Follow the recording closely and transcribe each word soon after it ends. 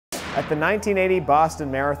At the 1980 Boston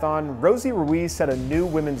Marathon, Rosie Ruiz set a new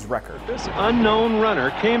women's record. This unknown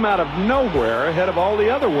runner came out of nowhere ahead of all the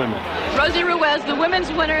other women. Rosie Ruiz, the women's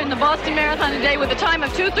winner in the Boston Marathon today with a time of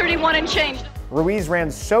 2:31 and change. Ruiz ran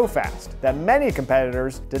so fast that many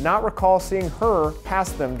competitors did not recall seeing her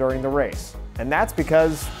pass them during the race. And that's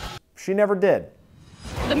because she never did.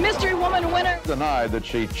 The mystery woman winner Denied that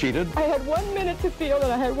she cheated. I had 1 minute to feel that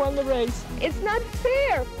I had won the race. It's not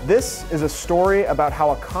fair. This is a story about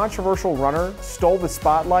how a controversial runner stole the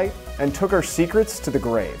spotlight and took her secrets to the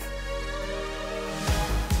grave.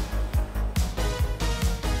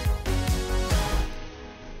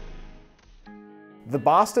 The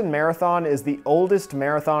Boston Marathon is the oldest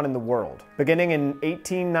marathon in the world. Beginning in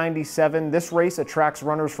 1897, this race attracts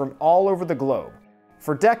runners from all over the globe.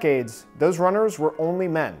 For decades, those runners were only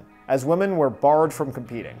men, as women were barred from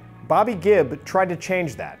competing. Bobby Gibb tried to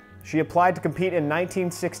change that. She applied to compete in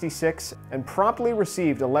 1966 and promptly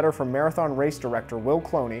received a letter from marathon race director Will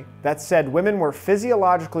Cloney that said women were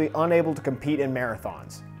physiologically unable to compete in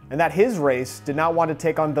marathons, and that his race did not want to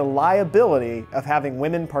take on the liability of having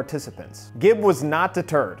women participants. Gibb was not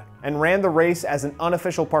deterred and ran the race as an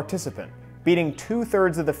unofficial participant, beating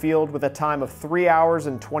 2/3 of the field with a time of 3 hours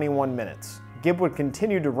and 21 minutes. Gibb would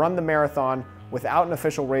continue to run the marathon without an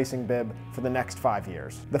official racing bib for the next 5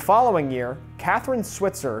 years. The following year, Kathrine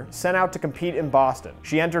Switzer sent out to compete in Boston.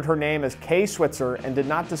 She entered her name as Kay Switzer and did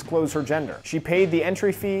not disclose her gender. She paid the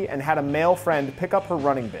entry fee and had a male friend pick up her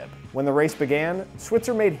running bib. When the race began,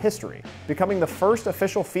 Switzer made history, becoming the first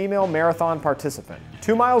official female marathon participant.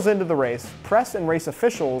 2 miles into the race, press and race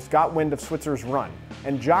officials got wind of Switzer's run,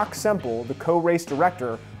 and Jock Semple, the co-race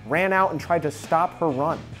director, ran out and tried to stop her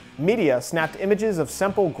run. Media snapped images of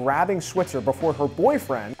Semple grabbing Switzer before her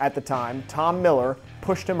boyfriend at the time, Tom Miller,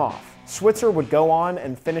 pushed him off. Switzer would go on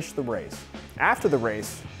and finish the race. After the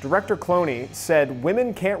race, Director Cloney said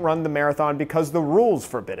women can't run the marathon because the rules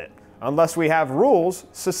forbid it. Unless we have rules,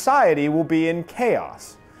 society will be in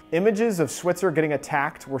chaos. Images of Switzer getting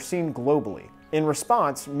attacked were seen globally. In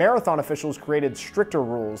response, marathon officials created stricter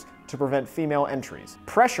rules to prevent female entries.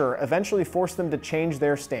 Pressure eventually forced them to change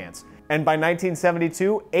their stance, and by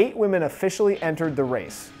 1972, 8 women officially entered the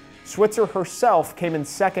race. Switzer herself came in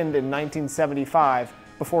second in 1975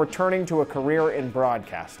 before turning to a career in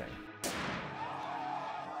broadcasting.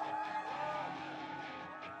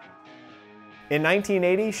 In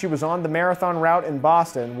 1980, she was on the marathon route in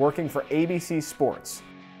Boston working for ABC Sports,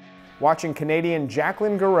 watching Canadian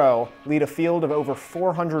Jacqueline Gareau lead a field of over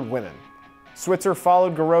 400 women. Switzer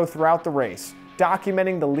followed Gareau throughout the race,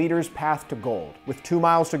 documenting the leader's path to gold. With 2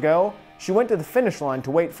 miles to go, she went to the finish line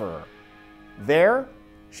to wait for her. There,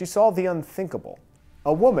 she saw the unthinkable.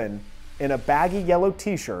 A woman in a baggy yellow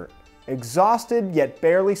t-shirt, exhausted yet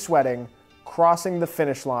barely sweating, crossing the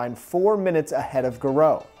finish line 4 minutes ahead of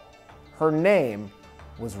Gareau. Her name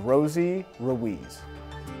was Rosie Ruiz.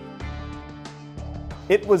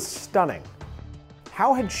 It was stunning.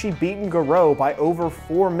 How had she beaten Gareau by over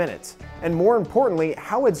 4 minutes? And more importantly,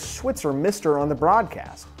 how had Switzer missed her on the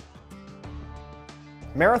broadcast?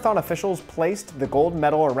 Marathon officials placed the gold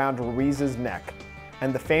medal around Ruiz's neck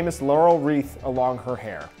and the famous laurel wreath along her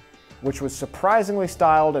hair, which was surprisingly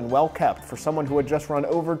styled and well kept for someone who had just run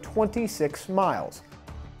over 26 miles.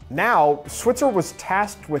 Now, Switzer was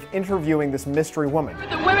tasked with interviewing this mystery woman.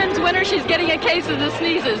 The women's winner, she's getting a case of the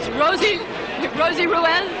sneezes. Rosie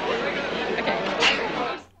Ruiz.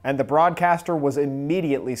 Okay. And the broadcaster was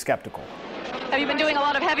immediately skeptical. Have you been doing a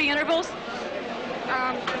lot of heavy intervals?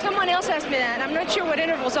 Someone else asked me that. I'm not sure what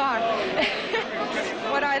intervals are.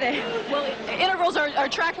 What are they? Well, intervals are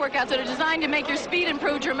track workouts that are designed to make your speed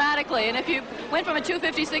improve dramatically. And if you went from a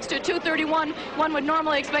 2:56 to a 2:31, one would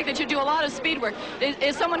normally expect that you do a lot of speed work.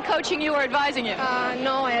 Is someone coaching you or advising you?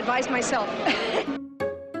 No, I advise myself.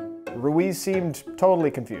 Ruiz seemed totally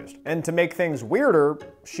confused. And to make things weirder,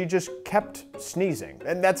 she just kept sneezing.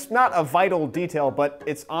 And that's not a vital detail, but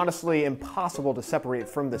it's honestly impossible to separate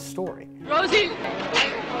from this story. Rosie?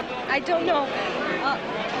 I don't know.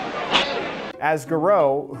 As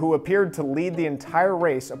Gareau, who appeared to lead the entire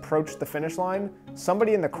race, approached the finish line,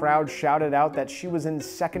 somebody in the crowd shouted out that she was in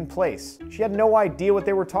second place. She had no idea what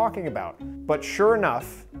they were talking about. But sure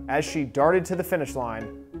enough, as she darted to the finish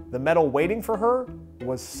line, the medal waiting for her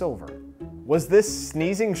was silver. Was this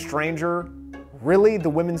sneezing stranger really the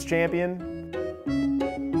women's champion?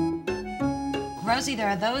 Rosie, there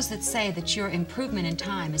are those that say that your improvement in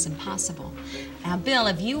time is impossible. Now, Bill,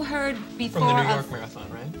 have you heard before From the New York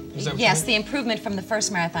Marathon, right? Is that what yes, you the improvement from the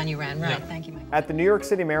first marathon you ran. Right, yeah. Thank you, Mike. At the New York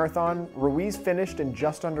City Marathon, Ruiz finished in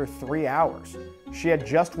just under 3 hours. She had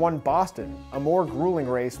just won Boston, a more grueling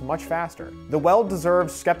race much faster. The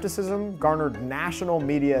well-deserved skepticism garnered national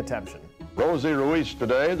media attention. Rosie Ruiz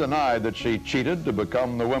today denied that she cheated to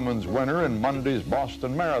become the women's winner in Monday's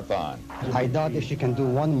Boston Marathon. I doubt if she can do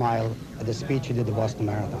 1 mile at the speed she did the Boston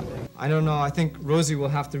Marathon. I don't know. I think Rosie will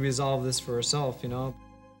have to resolve this for herself, you know.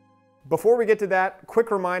 Before we get to that, quick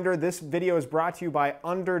reminder, this video is brought to you by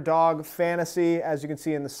Underdog Fantasy. As you can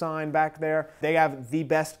see in the sign back there, they have the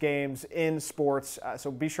best games in sports, so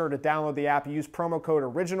be sure to download the app. Use promo code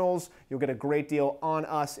ORIGINALS. You'll get a great deal on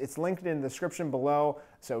us. It's linked in the description below,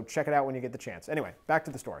 so check it out when you get the chance. Anyway, back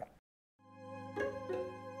to the story.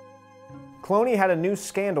 Clooney had a new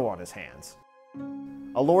scandal on his hands.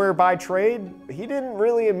 A lawyer by trade, he didn't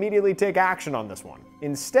really immediately take action on this one.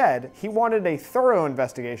 Instead, he wanted a thorough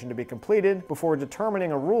investigation to be completed before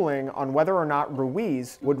determining a ruling on whether or not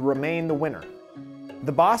Ruiz would remain the winner.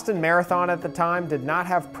 The Boston Marathon at the time did not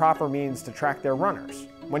have proper means to track their runners.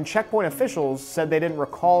 When checkpoint officials said they didn't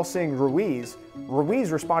recall seeing Ruiz,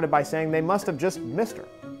 Ruiz responded by saying they must have just missed her,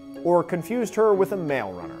 or confused her with a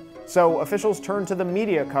male runner. So officials turned to the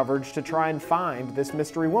media coverage to try and find this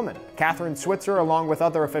mystery woman. Catherine Switzer, along with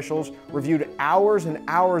other officials, reviewed hours and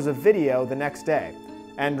hours of video the next day,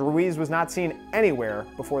 and Ruiz was not seen anywhere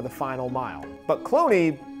before the final mile. But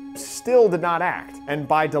Clooney still did not act, and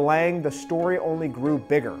by delaying, the story only grew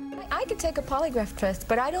bigger. I could take a polygraph test,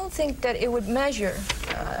 but I don't think that it would measure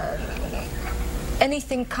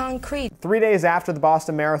anything concrete. 3 days after the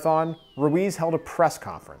Boston Marathon, Ruiz held a press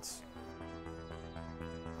conference.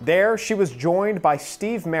 There, she was joined by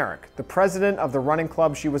Steve Merrick, the president of the running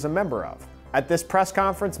club she was a member of. At this press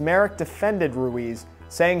conference, Merrick defended Ruiz,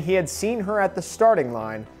 saying he had seen her at the starting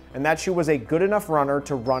line and that she was a good enough runner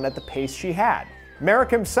to run at the pace she had. Merrick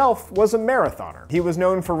himself was a marathoner. He was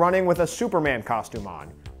known for running with a Superman costume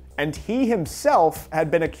on, and he himself had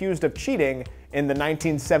been accused of cheating in the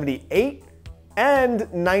 1978 and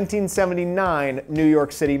 1979 New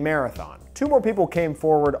York City Marathon. 2 more people came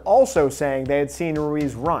forward also saying they had seen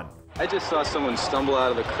Ruiz run. I just saw someone stumble out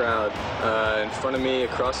of the crowd in front of me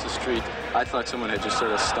across the street. I thought someone had just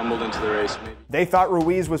sort of stumbled into the race. They thought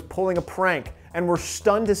Ruiz was pulling a prank and were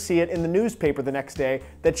stunned to see it in the newspaper the next day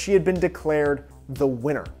that she had been declared the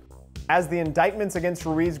winner. As the indictments against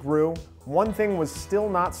Ruiz grew, one thing was still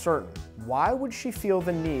not certain. Why would she feel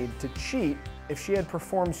the need to cheat if she had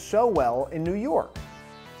performed so well in New York?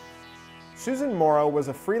 Susan Morrow was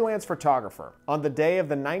a freelance photographer. On the day of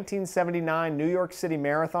the 1979 New York City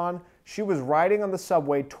Marathon, she was riding on the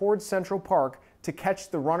subway towards Central Park to catch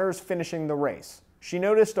the runners finishing the race. She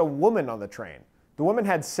noticed a woman on the train. The woman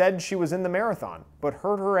had said she was in the marathon, but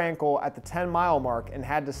hurt her ankle at the 10-mile mark and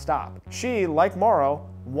had to stop. She, like Morrow,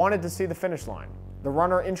 wanted to see the finish line. The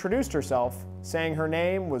runner introduced herself, saying her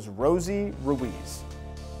name was Rosie Ruiz.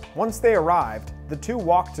 Once they arrived, the two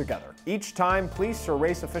walked together. Each time police or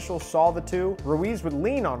race officials saw the two, Ruiz would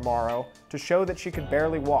lean on Morrow to show that she could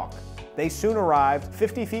barely walk. They soon arrived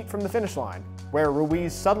 50 feet from the finish line, where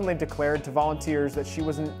Ruiz suddenly declared to volunteers that she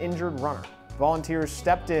was an injured runner. Volunteers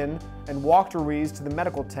stepped in and walked Ruiz to the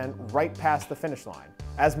medical tent right past the finish line.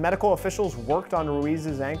 As medical officials worked on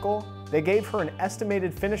Ruiz's ankle, they gave her an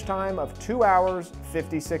estimated finish time of 2 hours,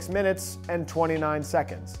 56 minutes, and 29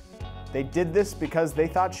 seconds. They did this because they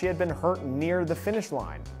thought she had been hurt near the finish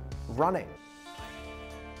line, running.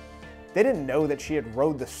 They didn't know that she had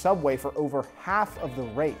rode the subway for over half of the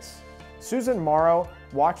race. Susan Morrow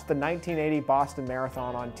watched the 1980 Boston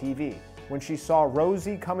Marathon on TV. When she saw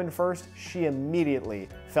Rosie come in first, she immediately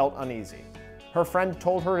felt uneasy. Her friend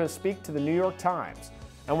told her to speak to the New York Times,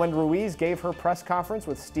 and when Ruiz gave her press conference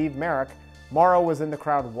with Steve Merrick, Morrow was in the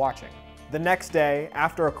crowd watching. The next day,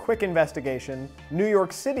 after a quick investigation, New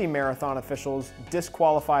York City Marathon officials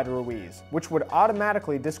disqualified Ruiz, which would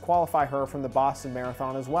automatically disqualify her from the Boston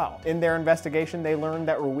Marathon as well. In their investigation, they learned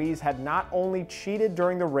that Ruiz had not only cheated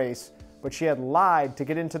during the race, but she had lied to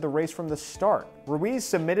get into the race from the start. Ruiz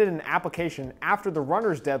submitted an application after the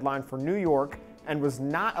runner's deadline for New York and was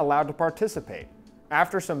not allowed to participate.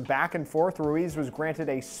 After some back and forth, Ruiz was granted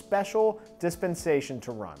a special dispensation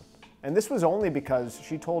to run. And this was only because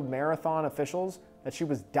she told marathon officials that she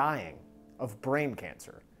was dying of brain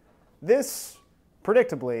cancer. This,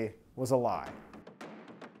 predictably, was a lie.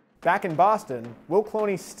 Back in Boston, Will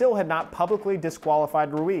Clooney still had not publicly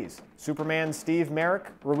disqualified Ruiz. Superman Steve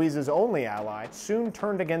Merrick, Ruiz's only ally, soon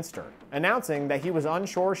turned against her, announcing that he was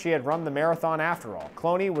unsure she had run the marathon after all.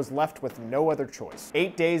 Clooney was left with no other choice.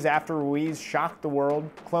 8 days after Ruiz shocked the world,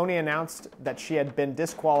 Clooney announced that she had been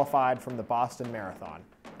disqualified from the Boston Marathon,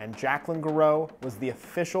 and Jacqueline Garreau was the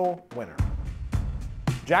official winner.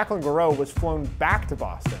 Jacqueline Garreau was flown back to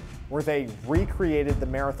Boston, where they recreated the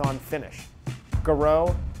marathon finish.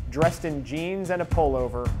 Garreau, dressed in jeans and a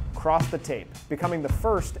pullover, crossed the tape, becoming the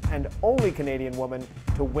first and only Canadian woman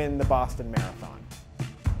to win the Boston Marathon.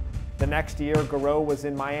 The next year, Garreau was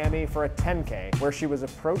in Miami for a 10K, where she was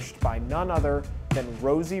approached by none other than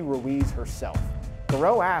Rosie Ruiz herself.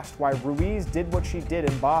 Garreau asked why Ruiz did what she did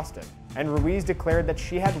in Boston, and Ruiz declared that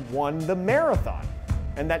she had won the marathon,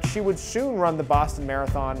 and that she would soon run the Boston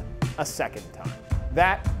Marathon a second time.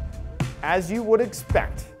 That, as you would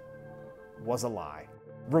expect, was a lie.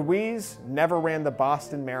 Ruiz never ran the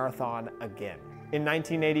Boston Marathon again. In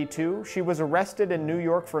 1982, she was arrested in New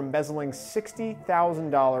York for embezzling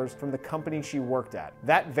 $60,000 from the company she worked at.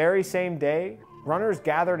 That very same day, runners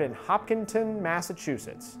gathered in Hopkinton,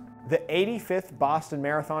 Massachusetts. The 85th Boston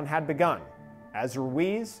Marathon had begun, as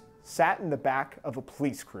Ruiz sat in the back of a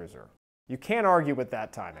police cruiser. You can't argue with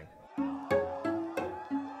that timing.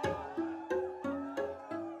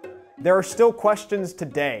 There are still questions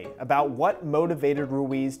today about what motivated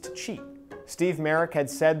Ruiz to cheat. Steve Merrick had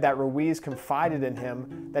said that Ruiz confided in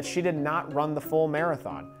him that she did not run the full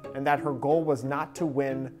marathon and that her goal was not to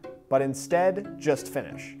win, but instead just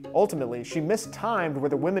finish. Ultimately, she mistimed where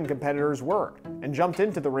the women competitors were and jumped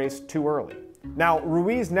into the race too early. Now,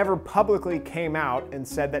 Ruiz never publicly came out and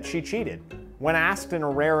said that she cheated. When asked in a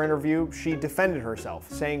rare interview, she defended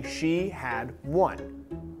herself, saying she had won.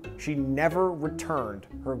 She never returned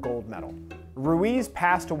her gold medal. Ruiz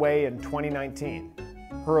passed away in 2019.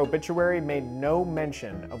 Her obituary made no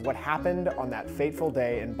mention of what happened on that fateful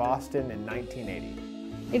day in Boston in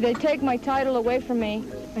 1980. If they take my title away from me,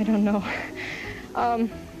 I don't know. I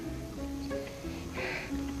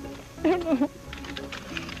don't know.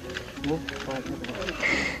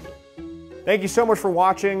 Thank you so much for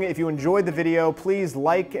watching. If you enjoyed the video, please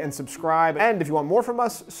like and subscribe. And if you want more from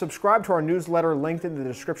us, subscribe to our newsletter linked in the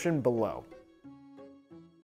description below.